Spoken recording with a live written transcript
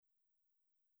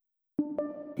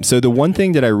So the one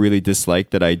thing that I really dislike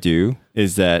that I do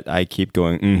is that I keep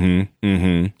going,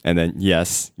 and then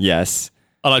yes.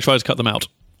 And I try to cut them out.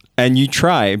 And you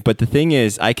try, but the thing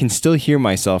is, I can still hear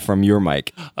myself from your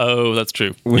mic. Oh, that's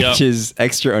true. Which is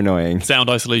extra annoying. Sound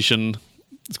isolation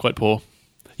is quite poor.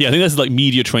 Yeah, I think this is like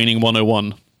media training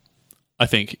 101. I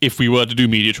think if we were to do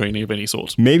media training of any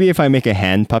sort. Maybe if I make a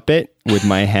hand puppet with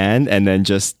my hand and then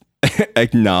just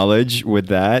acknowledge with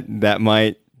that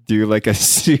might do like a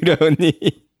pseudo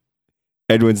knee.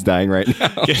 Edwin's dying right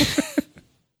now.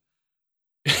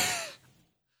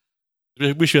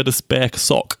 I wish we had a spare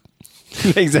sock.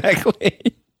 Exactly.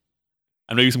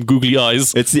 And maybe some googly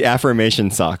eyes. It's the affirmation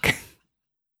sock.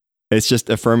 It's just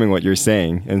affirming what you're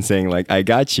saying and saying like, I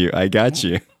got you. I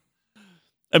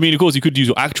mean, of course, you could use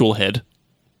your actual head.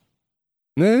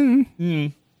 Because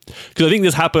I think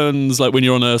this happens like when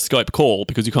you're on a Skype call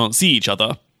because you can't see each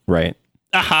other. Right.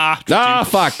 Aha! Ah,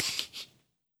 fuck!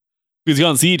 Because you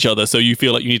can't see each other, so you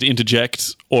feel like you need to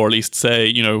interject or at least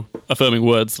say, affirming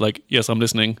words like, yes, I'm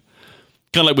listening.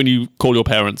 Kind of like when you call your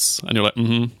parents and you're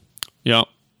like, yeah,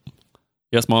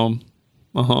 yes, mom,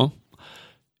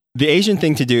 The Asian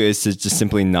thing to do is to just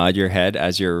simply nod your head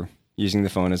as you're using the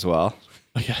phone as well.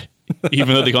 Okay.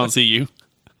 Even though they can't see you.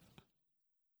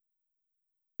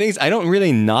 Things I don't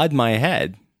really nod my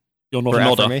head. You're not for a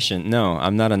nodder. Affirmation. No,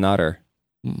 I'm not a nodder.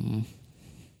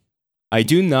 I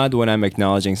do nod when I'm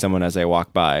acknowledging someone as I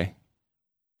walk by.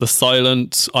 The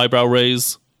silent eyebrow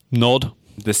raise, nod.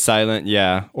 The silent,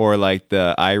 yeah, or like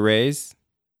the eye raise,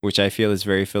 which I feel is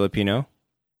very Filipino.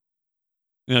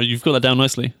 You've got that down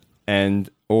nicely. And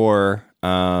or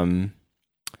the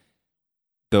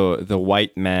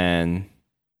white man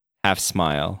half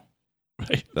smile.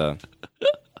 Right.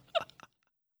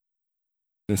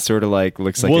 It sort of like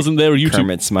looks like Wasn't there a YouTube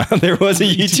Kermit smile? There was a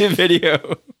YouTube video.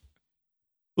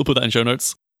 We'll put that in show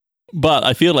notes. But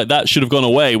I feel like that should have gone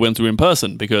away when we're in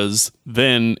person, because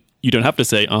then you don't have to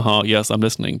say, yes, I'm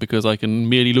listening, because I can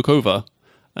merely look over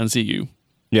and see you.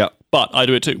 Yeah. But I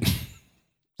do it too.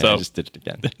 So I just did it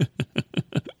again.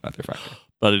 Motherfucker.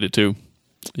 But I did it too.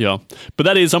 Yeah. But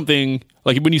that is something,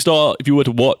 like if you were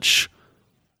to watch,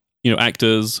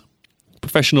 actors,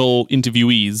 professional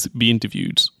interviewees be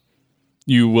interviewed,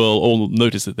 you will all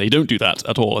notice that they don't do that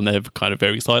at all, and they're kind of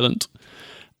very silent.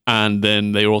 And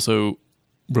then they also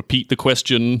repeat the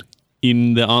question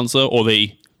in their answer, or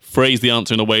they phrase the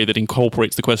answer in a way that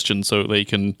incorporates the question so they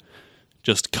can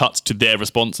just cut to their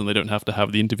response and they don't have to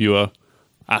have the interviewer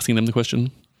asking them the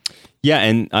question. Yeah,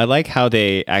 and I like how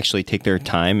they actually take their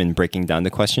time in breaking down the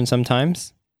question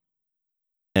sometimes.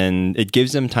 And it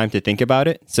gives them time to think about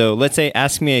it. So let's say,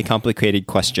 ask me a complicated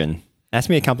question. Ask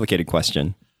me a complicated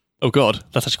question. Oh God,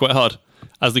 that's actually quite hard.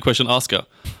 As the question asker.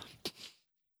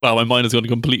 Wow, my mind has gone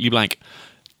completely blank.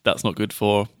 That's not good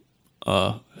for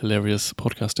hilarious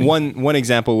podcasting. One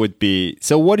example would be,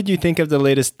 so what did you think of the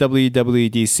latest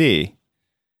WWDC?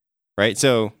 Right?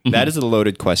 So that is a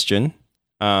loaded question.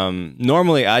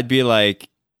 Normally I'd be like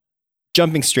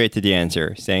jumping straight to the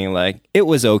answer, saying like, it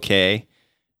was okay.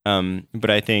 But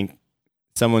I think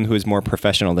someone who is more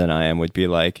professional than I am would be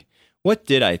like, what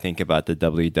did I think about the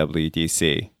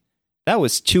WWDC? That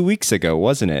was 2 weeks ago,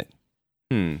 wasn't it?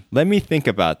 Let me think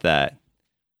about that.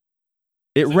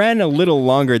 It ran a little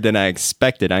longer than I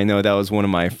expected. I know that was one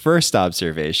of my first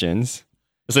observations.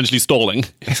 Essentially stalling.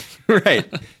 Right.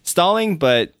 Stalling,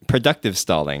 but productive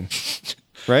stalling.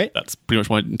 Right? That's pretty much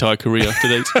my entire career to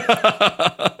date.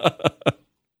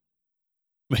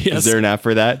 Yes. Is there an app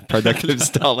for that? Productive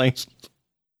stalling?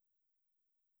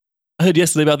 I heard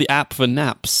yesterday about the app for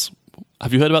naps.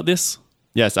 Have you heard about this?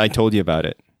 Yes, I told you about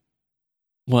it.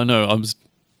 Well, no,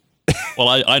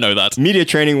 I know that. Media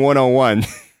training 101.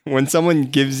 When someone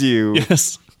gives you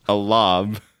yes. a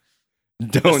lob,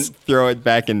 don't throw it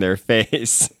back in their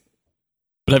face.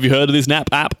 But have you heard of this Nap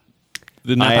app?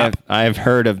 The Nap app? I have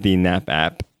heard of the Nap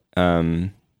app.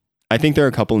 I think there are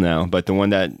a couple now, but the one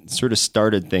that sort of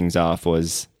started things off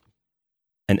was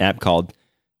an app called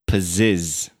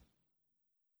Pazizz.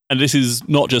 And this is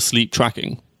not just sleep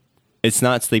tracking. It's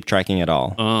not sleep tracking at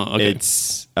all. Oh, okay.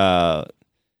 It's a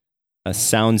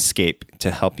soundscape to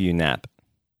help you nap.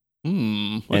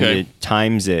 Okay. And it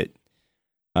times it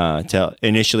to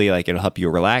initially, like, it'll help you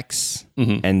relax,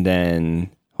 and then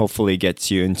hopefully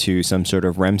gets you into some sort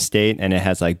of REM state, and it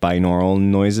has like binaural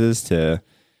noises to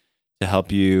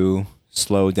help you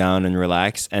slow down and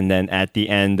relax. And then at the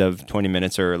end of 20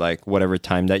 minutes or like whatever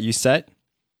time that you set,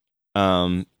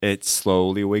 it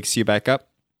slowly wakes you back up.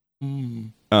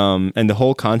 And the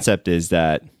whole concept is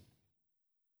that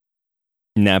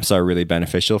naps are really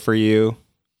beneficial for you.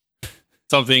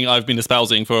 Something I've been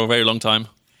espousing for a very long time.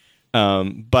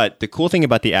 But the cool thing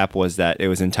about the app was that it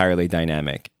was entirely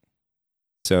dynamic.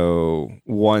 So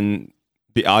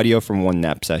the audio from one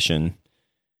nap session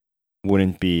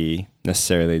wouldn't be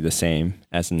necessarily the same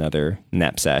as another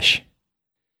nap sesh.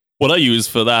 What I use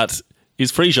for that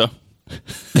is Frasier.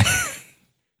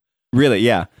 Really,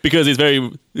 yeah. Because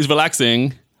it's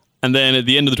relaxing, and then at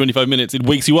the end of the 25 minutes, it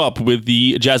wakes you up with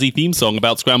the jazzy theme song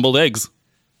about scrambled eggs.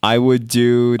 I would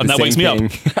do the and that same wakes me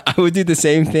thing. up. I would do the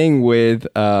same thing with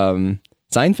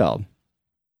Seinfeld.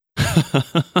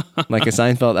 Like a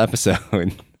Seinfeld episode.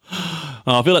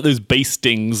 I feel like those bass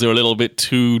stings are a little bit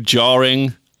too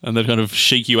jarring, and they kind of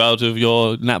shake you out of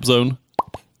your nap zone.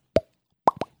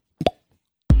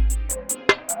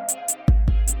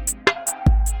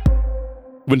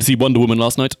 Went to see Wonder Woman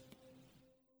last night.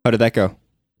 How did that go?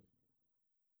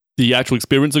 The actual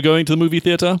experience of going to the movie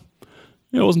theater,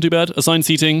 it wasn't too bad. Assigned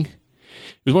seating.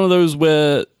 It was one of those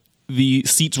where the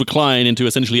seats recline into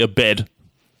essentially a bed,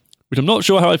 which I'm not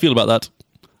sure how I feel about that.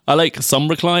 I like some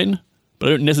recline, but I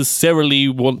don't necessarily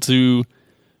want to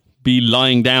be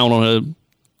lying down on a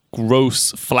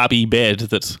gross, flabby bed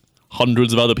that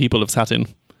hundreds of other people have sat in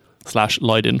 /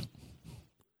 lied in.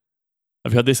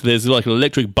 I've heard this. There's like an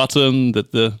electric button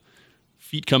that the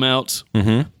feet come out,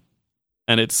 and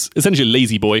it's essentially a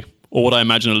lazy boy, or what I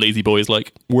imagine a lazy boy is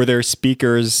like. Were there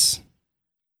speakers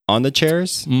on the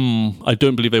chairs? I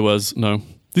don't believe there was. No,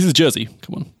 this is Jersey.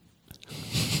 Come on,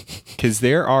 because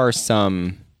there are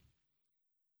some.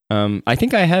 I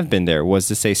think I have been there. Was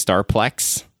this a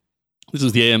Starplex? This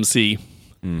is the AMC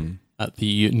at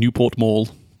the Newport Mall.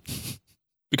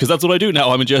 Because that's what I do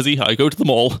now. I'm in Jersey. I go to the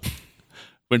mall.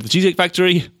 Went to the Cheesecake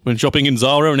Factory, went shopping in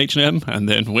Zara and H&M, and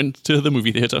then went to the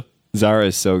movie theater. Zara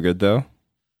is so good, though.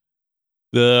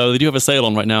 They do have a sale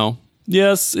on right now.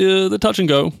 Yes, the touch and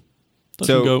go.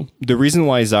 The reason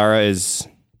why Zara is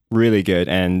really good,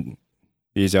 and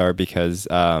these are because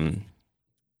my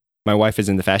wife is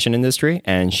in the fashion industry,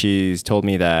 and she's told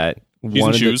me that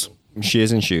she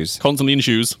is in shoes. Constantly in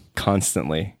shoes.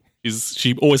 Constantly.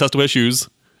 She always has to wear shoes.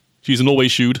 She's an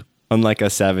always shoed. Unlike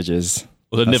us savages.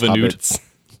 Well, they're never hobbits. Nude.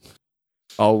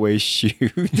 Always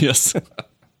shoed. Yes.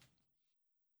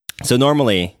 So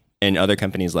normally in other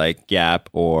companies like Gap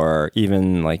or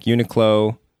even like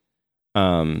Uniqlo,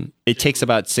 it takes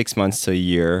about 6 months to a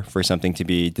year for something to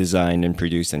be designed and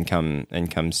produced and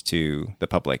comes to the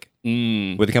public.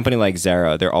 With a company like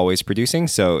Zara, they're always producing,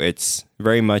 so it's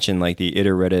very much in like the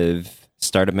iterative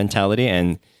startup mentality,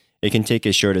 and it can take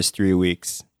as short as 3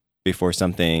 weeks before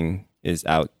something is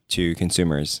out to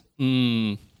consumers.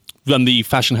 Then the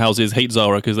fashion houses hate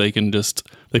Zara because they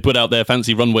put out their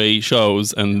fancy runway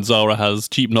shows, and Zara has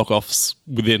cheap knockoffs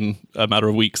within a matter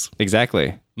of weeks.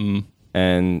 Exactly.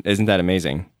 And isn't that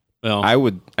amazing? Yeah.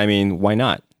 Why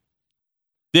not?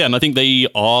 Yeah, and I think they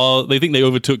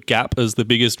overtook Gap as the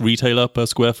biggest retailer per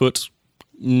square foot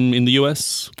in the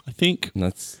US, I think.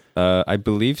 I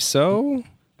believe so.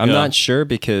 I'm not sure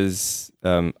because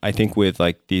I think with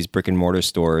like these brick and mortar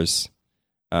stores,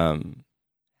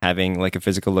 having like a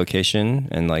physical location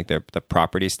and like the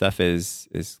property stuff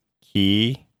is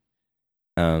key.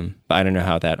 But I don't know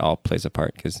how that all plays a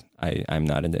part because I'm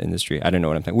not in the industry. I don't know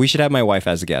what I'm thinking. We should have my wife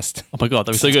as a guest. Oh my God,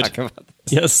 that was so good.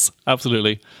 Yes,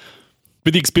 absolutely.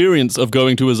 But the experience of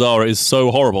going to a Zara is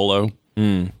so horrible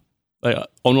though. Like,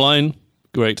 online,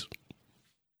 great.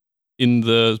 In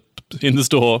the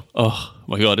store, oh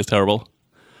my God, it's terrible.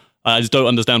 I just don't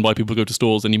understand why people go to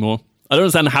stores anymore. I don't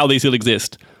understand how they still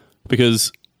exist,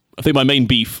 because I think my main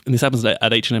beef, and this happens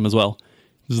at H&M as well,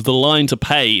 is the line to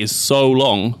pay is so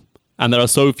long, and there are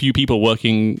so few people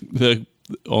working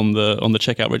on the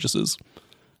checkout registers.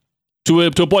 To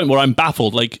a point where I'm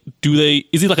baffled. Like,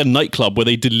 is it like a nightclub where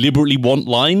they deliberately want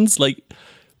lines? Like,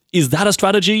 is that a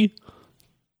strategy?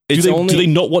 Do they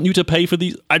not want you to pay for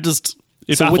these?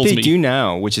 So what they do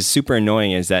now, which is super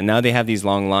annoying, is that now they have these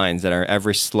long lines that are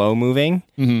ever slow moving,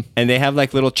 and they have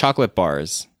like little chocolate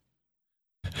bars.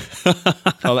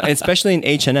 Especially in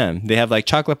H&M, they have like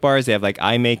chocolate bars, they have like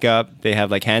eye makeup, they have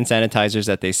like hand sanitizers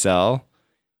that they sell,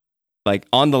 like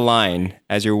on the line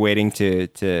as you're waiting to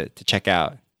check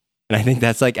out. And I think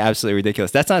that's like absolutely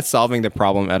ridiculous. That's not solving the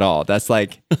problem at all. That's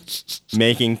like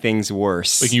making things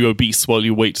worse. Making you obese while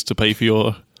you wait to pay for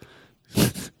your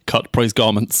cut price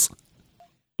garments.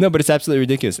 No, but it's absolutely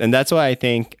ridiculous. And that's why I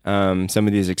think some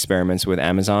of these experiments with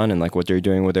Amazon and like what they're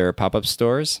doing with their pop-up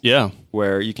stores. Yeah.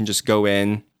 Where you can just go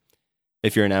in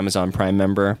if you're an Amazon Prime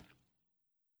member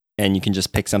and you can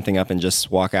just pick something up and just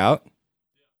walk out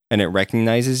and it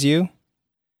recognizes you.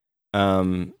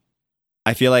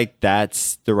 I feel like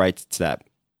that's the right step.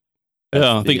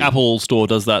 Yeah, I think Apple Store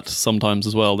does that sometimes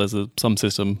as well. There's some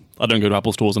system. I don't go to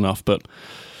Apple stores enough, but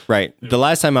Right. The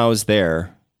last time I was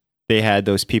there, they had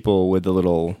those people with the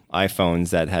little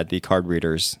iPhones that had the card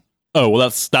readers. Oh, well,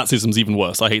 that system's even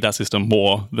worse. I hate that system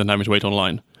more than having to wait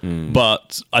online.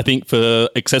 But I think for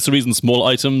accessories and small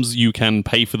items, you can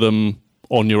pay for them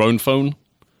on your own phone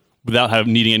without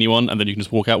needing anyone, and then you can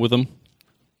just walk out with them.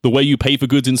 The way you pay for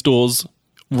goods in stores,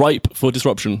 ripe for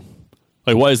disruption.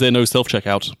 Like, why is there no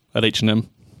self-checkout at H&M?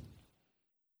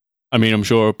 I mean, I'm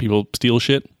sure people steal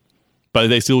shit, but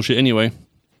they steal shit anyway.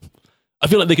 I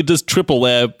feel like they could just triple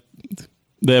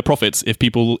their profits if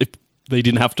they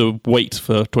didn't have to wait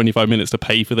for 25 minutes to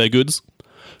pay for their goods.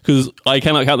 Because I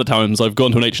cannot count the times I've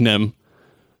gone to an H&M,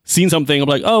 seen something, I'm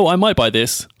like, oh, I might buy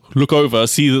this. Look over,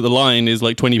 see that the line is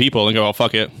like 20 people, and go, oh,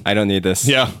 fuck it. I don't need this.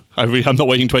 Yeah, I'm not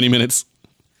waiting 20 minutes.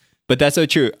 But that's so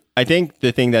true. I think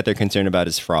the thing that they're concerned about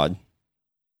is fraud.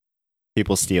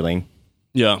 People stealing.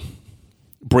 Yeah.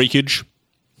 Breakage,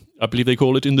 I believe they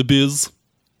call it in the biz.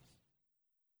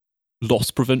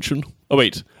 Loss prevention. Oh,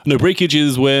 wait. No, breakage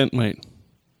is when... Wait.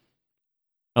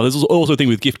 Now, there's also a thing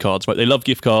with gift cards, right? They love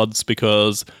gift cards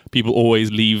because people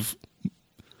always leave...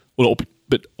 Well,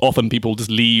 but often people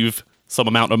just leave some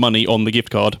amount of money on the gift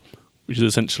card, which is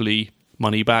essentially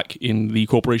money back in the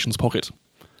corporation's pocket.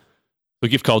 So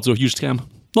gift cards are a huge scam.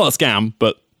 Not a scam,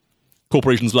 but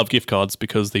corporations love gift cards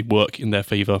because they work in their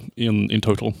favor in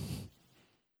total.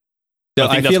 So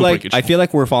I feel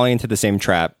like we're falling into the same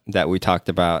trap that we talked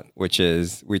about, which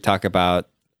is we talk about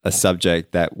a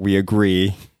subject that we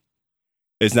agree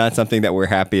is not something that we're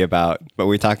happy about, but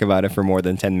we talk about it for more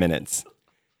than 10 minutes.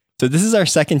 So this is our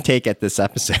second take at this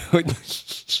episode.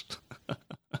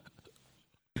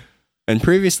 And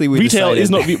previously we retail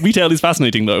decided... Retail is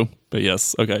fascinating though, but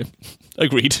yes, okay.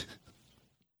 Agreed.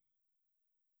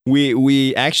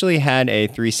 We actually had a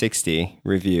 360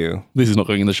 review. This is not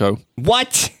going in the show.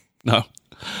 What? No.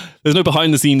 There's no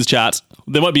behind the scenes chat.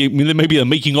 There may be a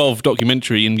making of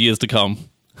documentary in years to come.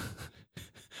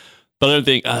 But I don't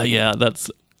think that's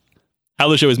how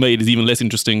the show is made is even less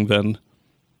interesting than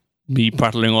me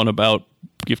prattling on about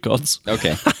gift cards.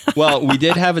 Okay. Well, we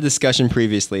did have a discussion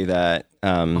previously that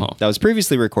was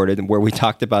previously recorded where we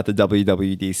talked about the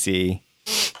WWDC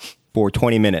for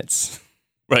 20 minutes.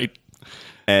 Right.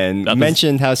 And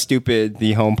mentioned how stupid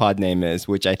the HomePod name is,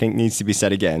 which I think needs to be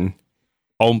said again.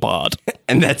 HomePod.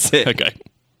 And that's it. Okay.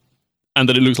 And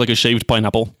that it looks like a shaved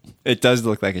pineapple. It does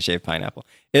look like a shaved pineapple.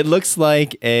 It looks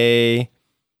like a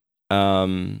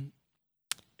wannabe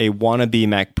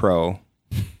Mac Pro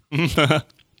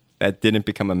that didn't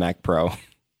become a Mac Pro.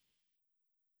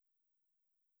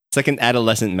 It's like an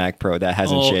adolescent Mac Pro that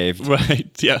hasn't shaved.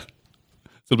 Right, yeah. It's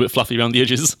a little bit fluffy around the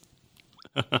edges.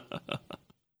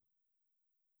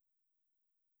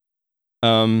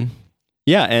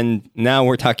 Yeah, and now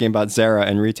we're talking about Zara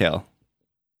and retail,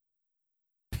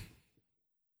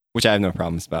 which I have no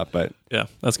problems about, but yeah,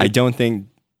 that's good. I don't think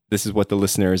this is what the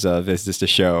listeners of Is This a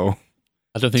Show?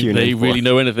 I don't think they really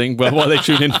know anything about what they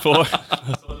tune in for.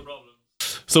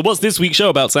 So what's this week's show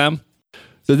about, Sam?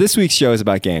 So this week's show is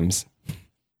about games.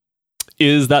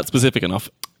 Is that specific enough?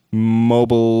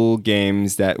 Mobile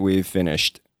games that we've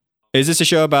finished. Is this a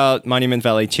show about Monument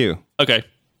Valley 2? Okay.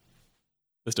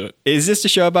 Let's do it. Is this a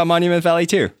show about Monument Valley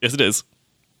 2? Yes, it is.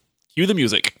 Cue the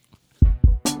music.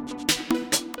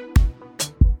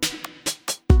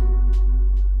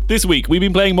 This week, we've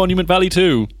been playing Monument Valley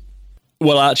 2.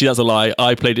 Well, actually, that's a lie.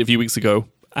 I played it a few weeks ago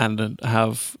and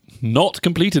have not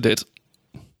completed it.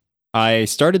 I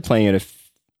started playing it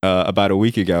about a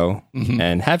week ago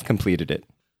and have completed it.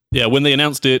 Yeah, when they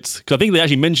announced it, because I think they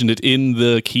actually mentioned it in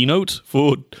the keynote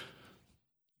for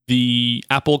the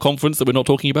Apple conference that we're not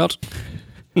talking about.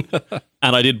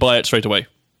 And I did buy it straight away.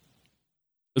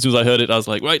 As soon as I heard it, I was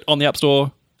like, right, on the App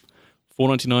Store,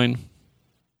 $4.99,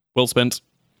 well spent.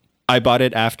 I bought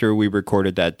it after we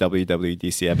recorded that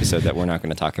WWDC episode that we're not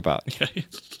going to talk about. Okay.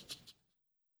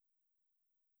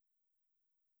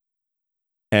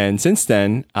 And since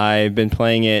then, I've been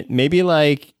playing it maybe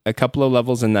like a couple of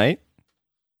levels a night.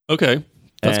 Okay,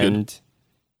 that's good. And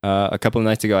a couple of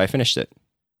nights ago, I finished it.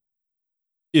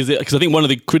 Is it because I think one of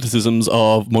the criticisms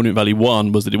of Monument Valley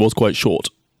 1 was that it was quite short?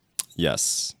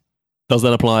 Yes. Does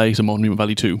that apply to Monument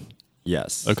Valley 2?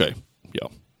 Yes. Okay, yeah.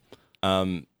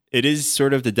 It is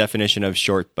sort of the definition of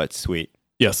short but sweet.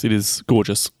 Yes, it is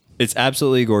gorgeous. It's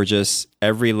absolutely gorgeous.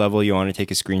 Every level you want to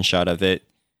take a screenshot of it,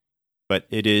 but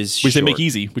it is which short. They make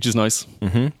easy, which is nice.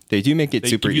 Mm-hmm. They do make it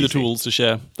super easy. They give you the tools to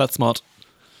share. That's smart.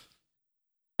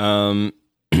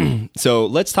 So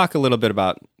let's talk a little bit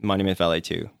about Monument Valley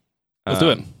 2. Let's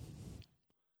do it.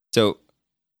 So,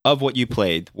 of what you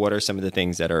played, what are some of the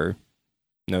things that are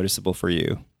noticeable for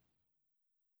you?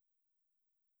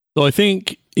 So I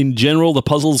think in general, the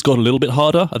puzzles got a little bit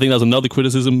harder. I think that's another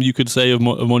criticism you could say of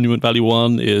Monument Valley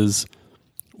 1 is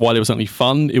while it was certainly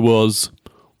fun, it was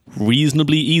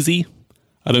reasonably easy.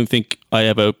 I don't think I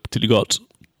ever particularly got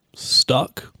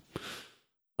stuck.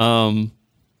 And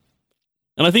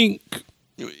I think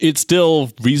it's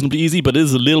still reasonably easy, but it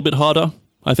is a little bit harder,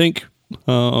 I think.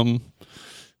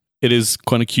 It is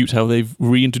kind of cute how they've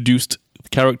reintroduced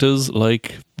characters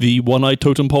like the one-eyed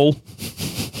totem pole,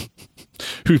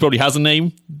 who probably has a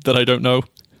name that I don't know.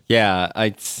 Yeah,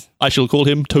 I shall call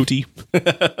him Toty.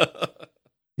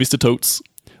 Mr. Totes.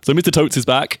 So Mr. Totes is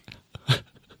back,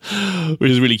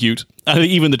 which is really cute. I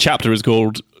think even the chapter is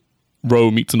called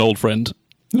Ro Meets an Old Friend.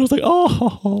 And I was like,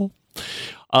 oh.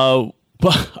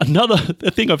 But another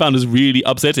thing I found is really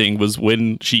upsetting was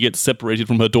when she gets separated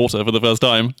from her daughter for the first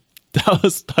time. That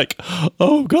was like,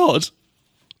 oh God.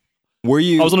 I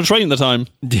was on a train at the time.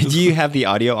 Did you have the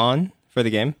audio on for the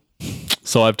game?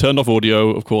 So I've turned off audio,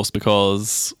 of course,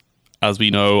 because, as we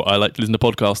know, I like to listen to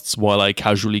podcasts while I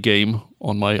casually game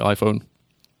on my iPhone,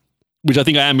 which I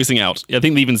think I am missing out. I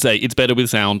think they even say it's better with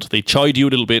sound. They chide you a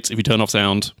little bit if you turn off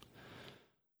sound.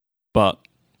 But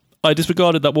I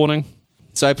disregarded that warning.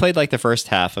 So I played like the first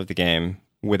half of the game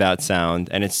without sound,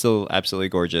 and it's still absolutely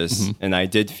gorgeous. Mm-hmm. And I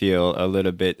did feel a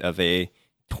little bit of a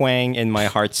twang in my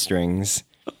heartstrings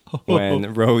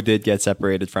when Ro did get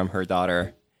separated from her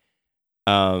daughter.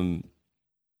 And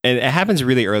it happens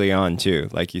really early on too,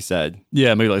 like you said.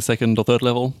 Yeah, maybe like second or third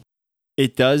level.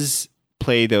 It does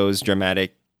play those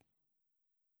dramatic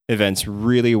events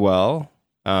really well,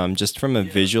 just from a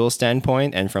visual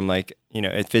standpoint, and from like, you know,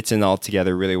 it fits in all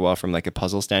together really well from like a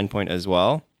puzzle standpoint as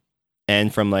well,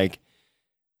 and from like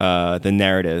the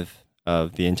narrative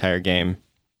of the entire game.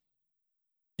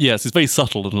 Yes, it's very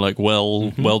subtle and like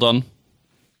well done.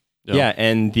 Yeah,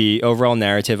 and the overall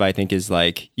narrative, I think, is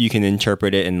like you can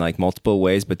interpret it in like multiple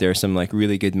ways, but there's some like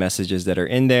really good messages that are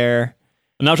in there.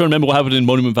 I'm now trying to remember what happened in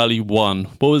Monument Valley 1.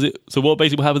 What was it? So what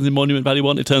basically happens in Monument Valley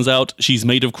 1? It turns out she's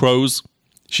made of crows.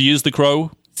 She is the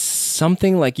crow.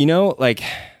 Something like, you know, like...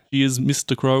 She is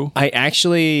Mr. Crow. I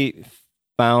actually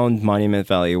found Monument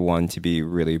Valley 1 to be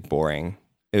really boring.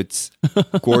 It's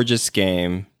a gorgeous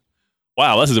game.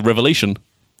 Wow, this is a revelation.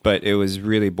 But it was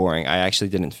really boring. I actually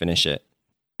didn't finish it.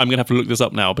 I'm going to have to look this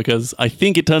up now because I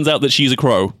think it turns out that she's a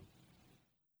crow.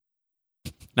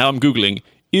 Now I'm Googling,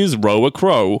 is Ro a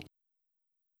crow?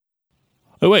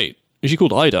 Oh, wait. Is she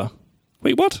called Ida?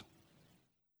 Wait, what?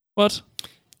 What?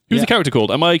 Who's the character called?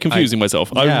 Am I confusing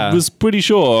myself? Yeah. I was pretty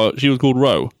sure she was called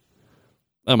Ro.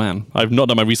 Oh, man. I've not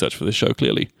done my research for this show,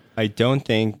 clearly. I don't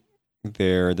think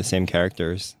they're the same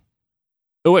characters.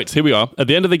 Oh, wait. Here we are. At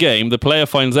the end of the game, the player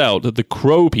finds out that the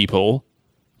crow people,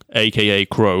 a.k.a.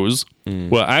 crows,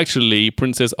 were actually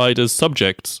Princess Ida's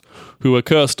subjects who were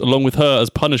cursed along with her as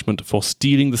punishment for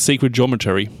stealing the sacred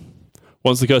geometry.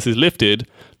 Once the curse is lifted,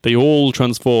 they all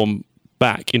transform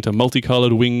back into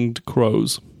multicolored winged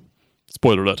crows.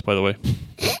 Spoiler alert, by the way.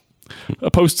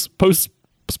 A post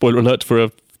spoiler alert for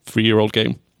a 3-year-old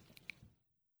game.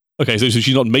 Okay, so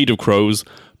she's not made of crows,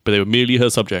 but they were merely her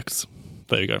subjects.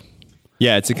 There you go.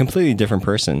 Yeah, it's a completely different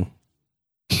person.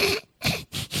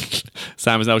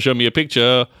 Sam has now shown me a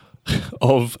picture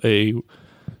of a...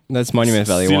 That's Monument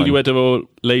Valley 1. Silhouette of a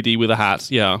lady with a hat,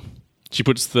 yeah. She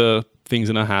puts the things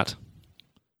in her hat.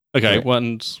 Okay,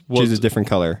 right. She's a different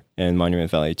color in Monument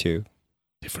Valley 2.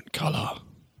 Different color.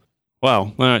 Wow.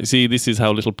 All right, see, this is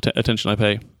how little attention I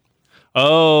pay.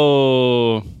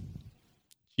 Oh.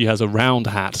 She has a round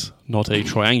hat, not a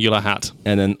triangular hat.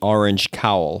 And an orange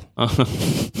cowl.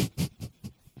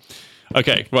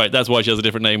 Okay, right, that's why she has a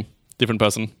different name. Different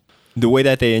person. The way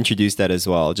that they introduced that as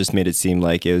well just made it seem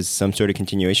like it was some sort of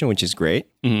continuation, which is great.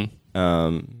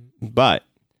 Mm-hmm. But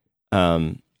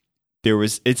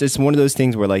it's one of those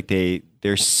things where like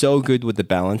they're so good with the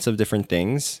balance of different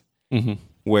things,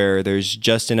 where there's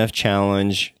just enough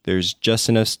challenge, there's just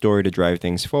enough story to drive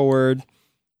things forward.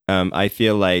 I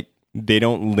feel like they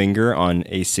don't linger on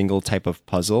a single type of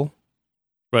puzzle,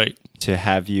 right? To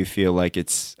have you feel like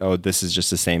this is just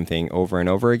the same thing over and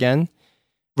over again.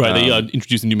 Right, they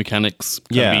introducing new mechanics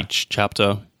of each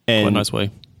chapter in a nice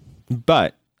way.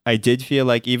 But I did feel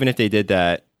like even if they did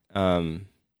that,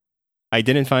 I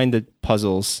didn't find the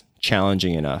puzzles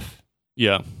challenging enough.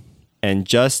 Yeah. And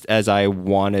just as I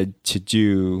wanted to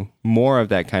do more of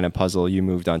that kind of puzzle, you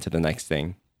moved on to the next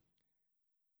thing.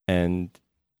 And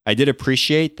I did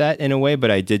appreciate that in a way, but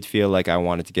I did feel like I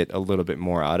wanted to get a little bit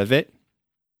more out of it.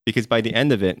 Because by the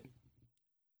end of it,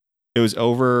 it was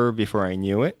over before I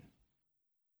knew it.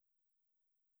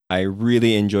 I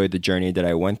really enjoyed the journey that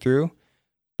I went through,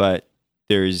 but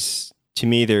there's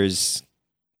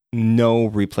no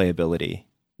replayability.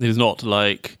 It is not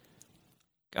like,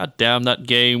 God damn, that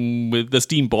game with the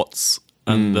Steam bots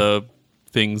and the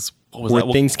things. What was Where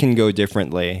that? things can go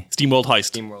differently. SteamWorld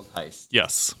Heist. SteamWorld Heist.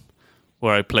 Yes.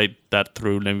 Where I played that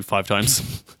through maybe 5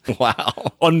 times.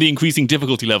 Wow. On the increasing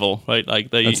difficulty level, right?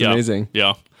 Like That's amazing.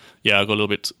 Yeah. Yeah, I got a little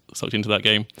bit sucked into that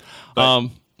game.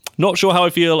 Not sure how I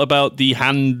feel about the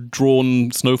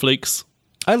hand-drawn snowflakes.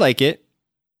 I like it.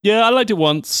 Yeah, I liked it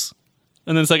once.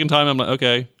 And then second time, I'm like,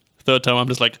 okay. Third time, I'm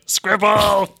just like, scribble!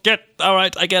 All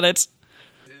right, I get it.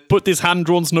 Put this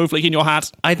hand-drawn snowflake in your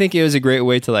hat. I think it was a great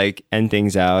way to like end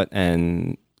things out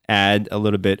and add a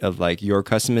little bit of like your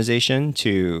customization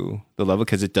to the level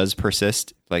because it does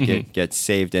persist. Like it gets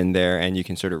saved in there and you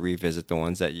can sort of revisit the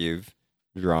ones that you've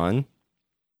drawn.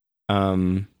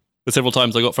 But several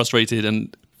times I got frustrated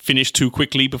and finished too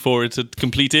quickly before it had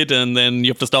completed, and then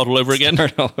you have to start all over again.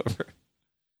 Start all over.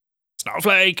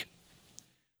 Snowflake!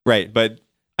 Right, but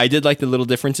I did like the little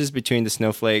differences between the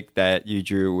snowflake that you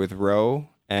drew with Ro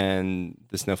and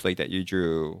the snowflake that you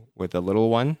drew with the little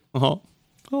one. Uh-huh.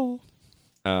 Oh.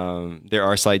 There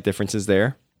are slight differences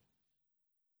there.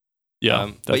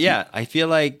 Yeah. But yeah, I feel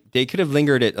like they could have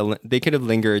lingered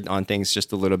on things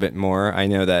just a little bit more. I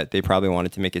know that they probably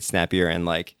wanted to make it snappier and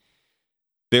like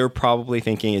they were probably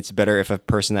thinking it's better if a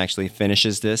person actually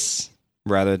finishes this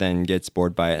rather than gets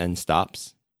bored by it and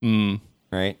stops.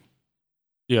 Right?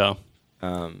 Yeah.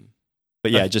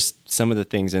 But yeah, just some of the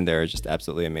things in there are just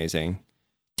absolutely amazing.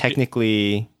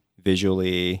 Technically,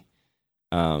 visually,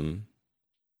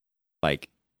 like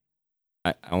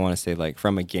I want to say like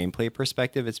from a gameplay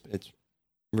perspective, it's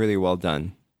really well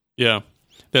done. Yeah.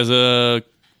 There's a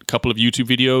couple of YouTube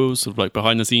videos of like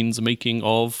behind the scenes making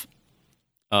of,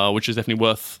 which is definitely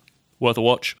worth a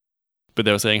watch. But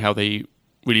they were saying how they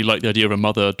really like the idea of a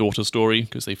mother-daughter story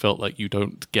because they felt like you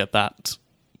don't get that.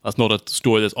 That's not a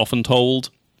story that's often told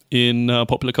in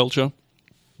popular culture.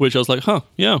 Which I was like,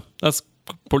 yeah, that's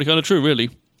probably kind of true,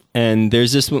 really. And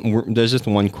there's just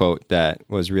one quote that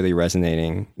was really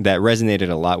resonated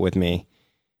a lot with me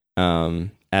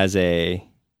as a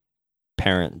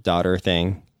parent-daughter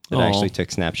thing that I actually took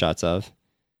snapshots of.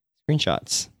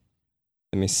 Screenshots.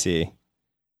 Let me see.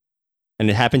 And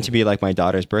it happened to be like my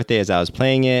daughter's birthday as I was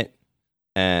playing it.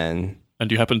 And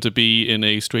you happen to be in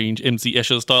a strange MC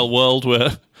Escher-style world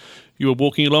where you were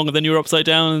walking along and then you were upside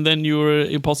down and then you were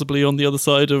impossibly on the other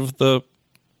side of the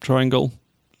triangle.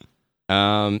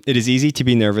 It is easy to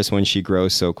be nervous when she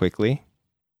grows so quickly.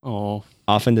 Oh.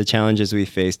 Often the challenges we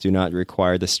face do not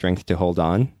require the strength to hold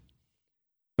on,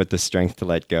 but the strength to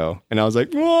let go. And I was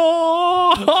like,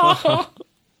 whoa!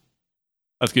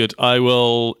 That's good. I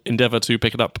will endeavor to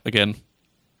pick it up again.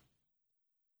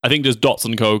 I think just Dots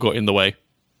 & Co. got in the way.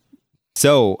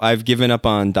 So I've given up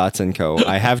on Dots & Co.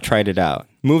 I have tried it out.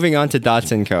 Moving on to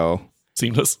Dots & Co.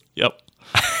 Seamless. Yep.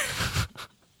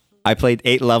 I played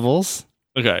 8 levels.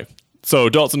 Okay. So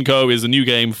Dots & Co. is a new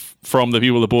game from the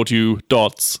people that bought you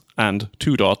Dots and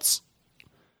 2 Dots.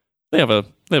 They have a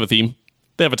theme.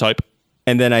 They have a type.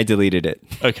 And then I deleted it.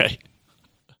 Okay.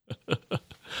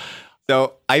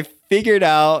 So I figured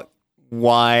out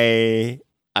why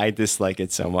I dislike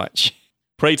it so much.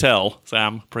 Pray tell,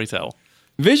 Sam. Pray tell.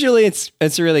 Visually, it's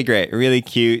really great, really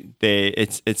cute.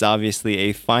 It's obviously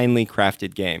a finely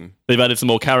crafted game. They've added some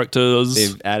more characters.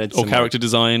 They've added some character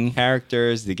design.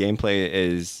 Characters. The gameplay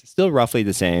is still roughly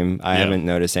the same. I haven't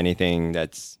noticed anything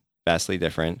that's vastly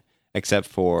different, except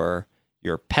for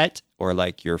your pet or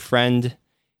like your friend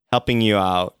helping you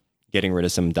out, getting rid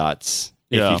of some dots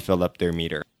if you fill up their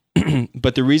meter.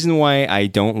 But the reason why I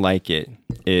don't like it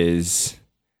is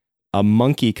a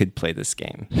monkey could play this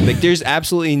game. Like, there's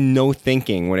absolutely no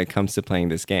thinking when it comes to playing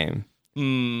this game.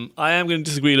 I am going to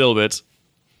disagree a little bit.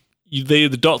 The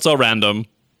dots are random,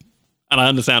 and I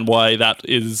understand why that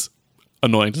is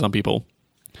annoying to some people.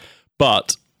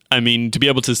 But, I mean, to be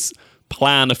able to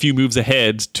plan a few moves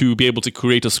ahead to be able to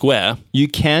create a square. You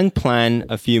can plan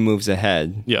a few moves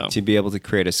ahead Yeah. to be able to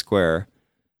create a square,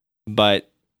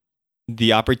 but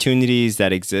the opportunities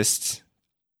that exist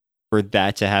for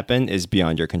that to happen is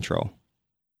beyond your control.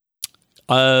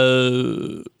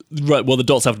 Right. Well, the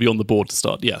dots have to be on the board to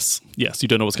start. Yes. You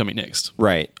don't know what's coming next.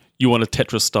 Right. You want a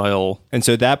Tetris style. And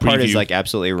so that part is preview. like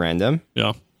absolutely random.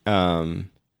 Yeah.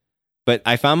 But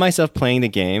I found myself playing the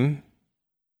game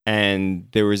and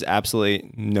there was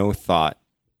absolutely no thought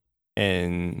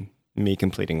in me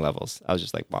completing levels. I was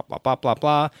just like, blah, blah, blah, blah,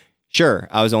 blah. Sure,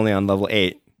 I was only on level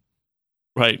 8.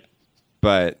 Right.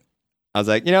 But I was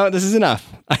like, this is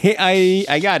enough.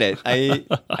 I got it.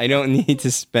 I don't need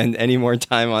to spend any more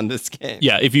time on this game.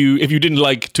 Yeah, if you didn't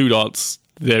like 2 dots,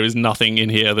 there is nothing in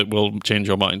here that will change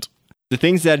your mind. The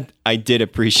things that I did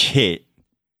appreciate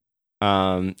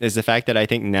is the fact that I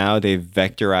think now they've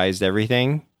vectorized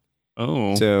everything.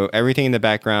 Oh. So everything in the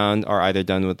background are either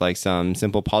done with like some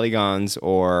simple polygons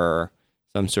or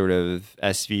some sort of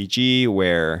SVG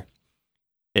where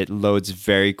it loads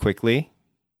very quickly.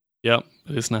 Yep,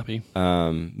 it is snappy.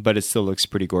 But it still looks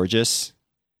pretty gorgeous.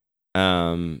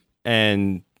 And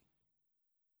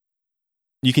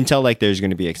you can tell like there's going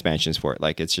to be expansions for it.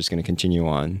 Like it's just going to continue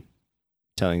on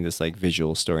telling this like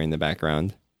visual story in the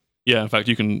background. Yeah, in fact,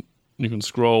 you can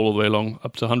scroll all the way along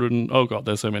up to 100. Oh god,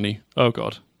 there's so many. Oh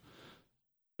god.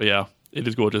 But yeah, it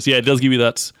is gorgeous. Yeah, it does give you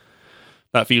that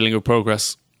feeling of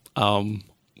progress,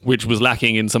 which was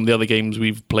lacking in some of the other games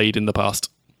we've played in the past,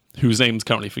 whose names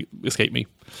currently escape me.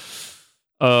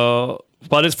 But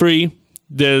it's free.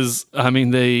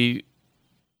 They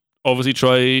obviously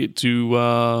try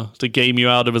to game you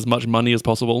out of as much money as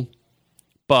possible.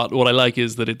 But what I like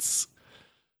is that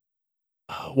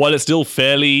while it's still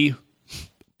fairly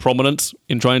prominent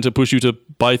in trying to push you to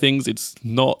buy things, it's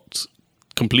not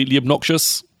completely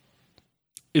obnoxious.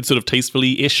 It's sort of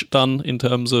tastefully-ish done in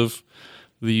terms of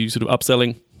the sort of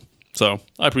upselling. So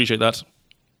I appreciate that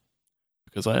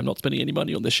because I am not spending any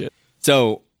money on this shit.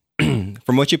 So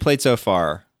from what you played so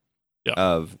far Yeah.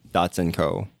 of Dots &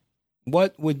 Co.,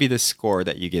 what would be the score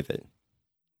that you give it?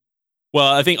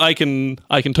 Well, I think I can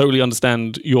totally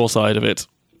understand your side of it.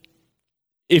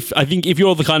 I think if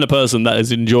you're the kind of person that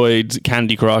has enjoyed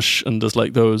Candy Crush and does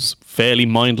like those fairly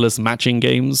mindless matching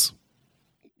games,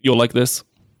 you'll like this.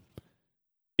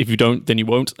 If you don't, then you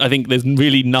won't. I think there's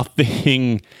really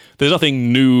nothing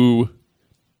new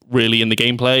really in the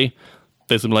gameplay.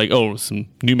 There's some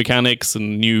new mechanics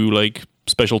and new like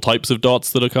special types of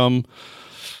dots that have come.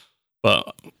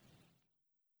 But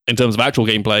in terms of actual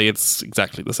gameplay, it's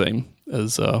exactly the same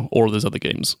as all of those other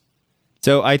games.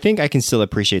 So I think I can still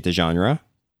appreciate the genre.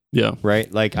 Yeah.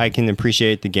 Right? Like I can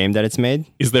appreciate the game that it's made.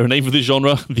 Is there a name for this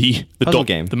genre? The puzzle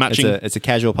game. The matching. It's a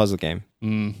casual puzzle game.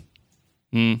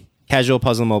 Casual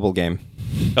puzzle mobile game.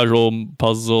 Casual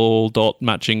puzzle dot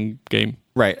matching game.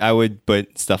 Right. I would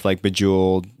put stuff like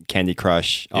Bejeweled, Candy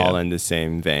Crush, all in the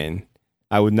same vein.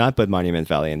 I would not put Monument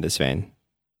Valley in this vein.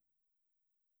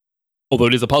 Although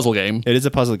it is a puzzle game. It is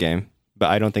a puzzle game, but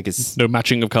I don't think it's... No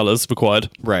matching of colors required.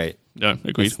 Right. Yeah,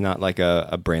 agreed. It's not like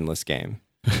a brainless game.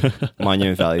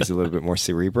 Monument Valley is a little bit more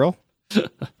cerebral.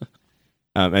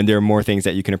 And there are more things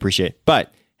that you can appreciate.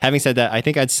 But having said that, I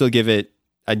think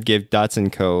I'd give Dots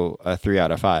 & Co. a 3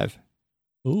 out of 5.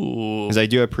 Ooh. Because I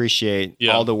do appreciate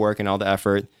all the work and all the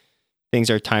effort. Things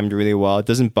are timed really well. It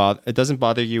doesn't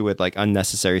bother you with like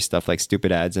unnecessary stuff like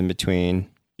stupid ads in between.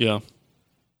 Yeah.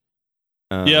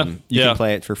 You can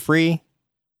play it for free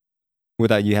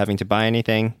without you having to buy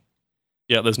anything.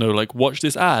 Yeah, there's no like watch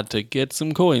this ad to get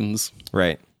some coins.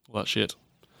 Right. All that shit.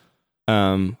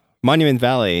 Monument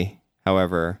Valley,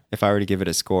 however, if I were to give it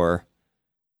a score,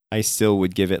 I still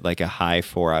would give it like a high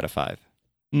 4 out of 5.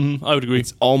 Mm-hmm, I would agree.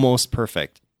 It's almost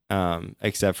perfect,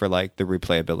 except for like the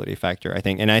replayability factor, I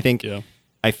think. And I think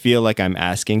I feel like I'm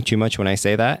asking too much when I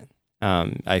say that.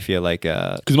 I feel like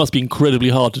because it must be incredibly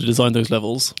hard to design those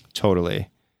levels. Totally.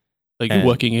 Like you're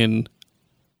working in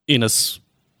a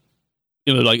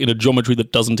geometry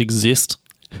that doesn't exist.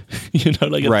 It's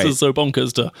just so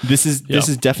bonkers to. This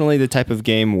is definitely the type of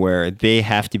game where they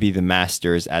have to be the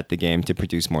masters at the game to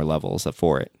produce more levels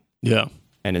for it. Yeah.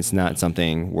 And it's not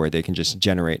something where they can just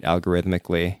generate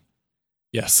algorithmically.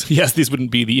 Yes, this wouldn't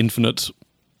be the Infinite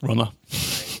Runner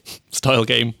style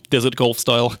game, Desert Golf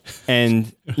style.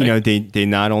 And, they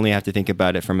not only have to think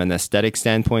about it from an aesthetic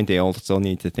standpoint, they also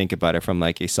need to think about it from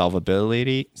like a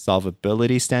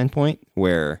solvability standpoint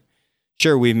where,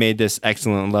 sure, we've made this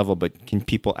excellent level, but can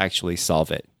people actually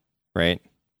solve it, right?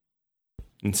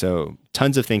 And so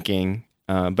tons of thinking,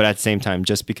 but at the same time,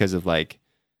 just because of like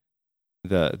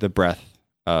the breadth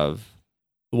of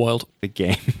the wild, the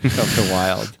game of the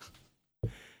wild,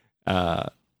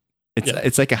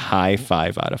 it's like a high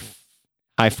 4 out of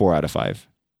 5.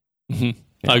 Mm-hmm.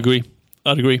 Yeah.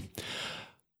 I'd agree.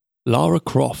 Lara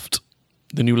Croft,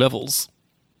 the new levels.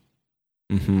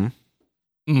 Mm-hmm.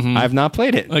 Mm-hmm. I've not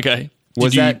played it. Okay.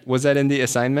 Was that in the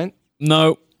assignment?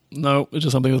 No, it's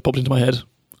just something that popped into my head.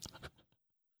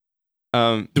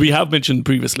 We have mentioned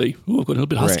previously. Ooh, I've got a little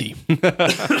bit husky.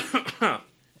 Right.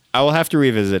 I will have to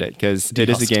revisit it because it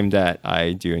is a game that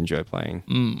I do enjoy playing.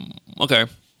 Okay.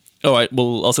 All right.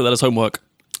 Well, I'll set that as homework.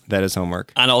 That is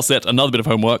homework. And I'll set another bit of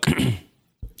homework in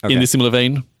this similar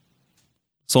vein.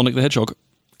 Sonic the Hedgehog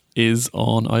is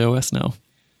on iOS now.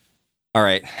 All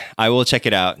right. I will check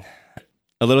it out.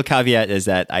 A little caveat is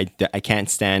that I can't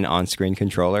stand on-screen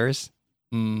controllers.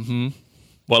 Mm-hmm.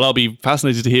 Well, I'll be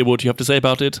fascinated to hear what you have to say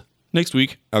about it next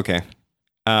week. Okay.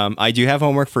 I do have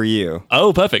homework for you.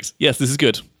 Oh, perfect. Yes, this is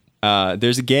good.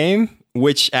 There's a game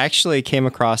which actually came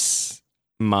across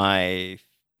my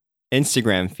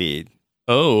Instagram feed.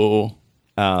 Oh,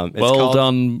 It's well called,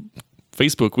 done,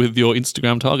 Facebook, with your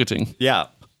Instagram targeting. Yeah.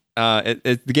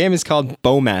 The game is called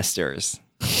Bowmasters.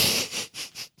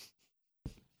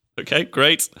 Okay,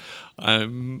 great.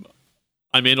 I'm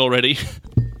in already.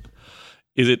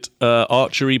 Is it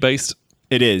archery based?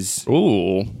 It is.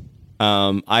 Ooh.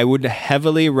 I would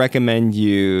heavily recommend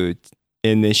you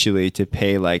initially to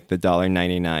pay like the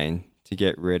 $1.99 to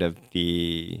get rid of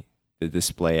the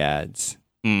display ads.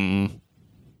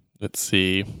 Let's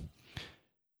see.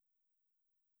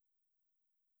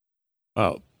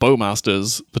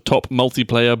 Bowmasters, the top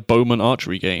multiplayer bowman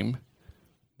archery game.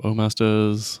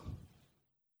 Bowmasters.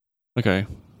 Okay.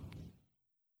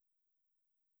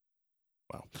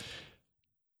 Wow.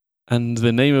 And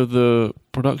the name of the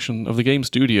production of the game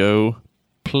studio,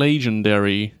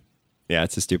 Plagendary. Yeah,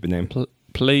 it's a stupid name.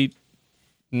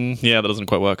 Yeah, that doesn't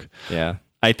quite work. Yeah.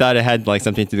 I thought it had like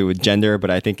something to do with gender,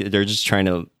 but I think they're just trying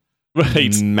to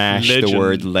mash the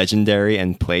word legendary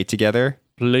and play together.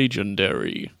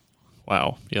 Plagendary.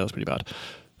 Wow. Yeah, that's pretty bad.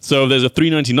 So there's a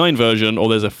 $3.99 version or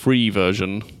there's a free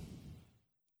version.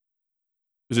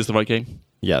 Is this the right game?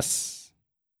 Yes.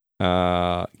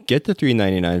 Get the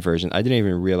 $3.99 version. I didn't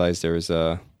even realize there was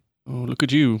a... Oh, look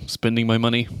at you spending my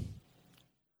money.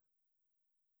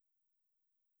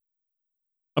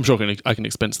 I'm sure I can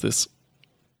expense this.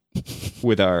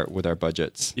 with our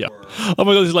budgets. Yeah. Oh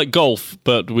my god, this is like golf,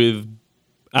 but with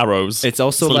arrows. It's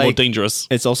also like more like dangerous.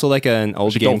 It's also like an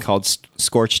old game golf. called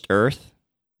Scorched Earth,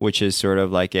 which is sort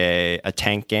of like a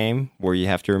tank game where you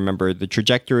have to remember the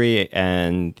trajectory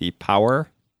and the power.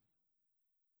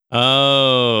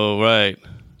 Oh, right.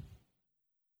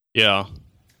 Yeah.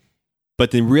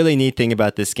 But the really neat thing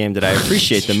about this game that I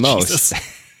appreciate the most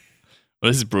well,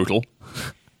 this is brutal.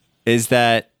 is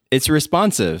that it's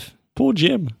responsive. Poor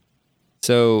Jim.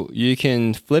 So you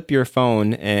can flip your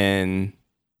phone in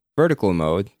vertical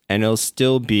mode and it'll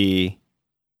still be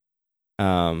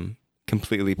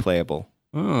completely playable.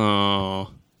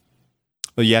 Oh.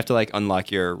 Well, you have to like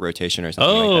unlock your rotation or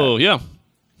something like that. Oh, yeah.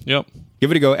 Yep.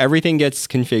 Give it a go. Everything gets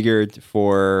configured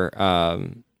for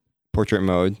portrait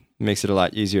mode. Makes it a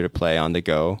lot easier to play on the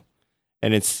go.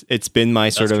 And it's been my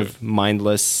sort of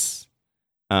mindless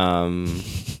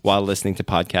while listening to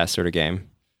podcasts sort of game.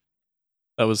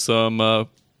 That was some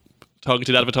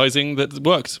targeted advertising that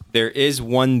worked. There is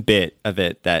one bit of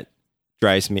it that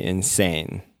drives me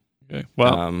insane. Okay.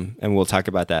 Wow. And we'll talk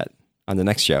about that on the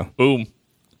next show. Boom.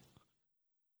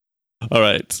 All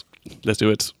right. Let's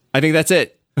do it. I think that's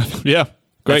it. Yeah.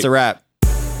 Great. That's a wrap.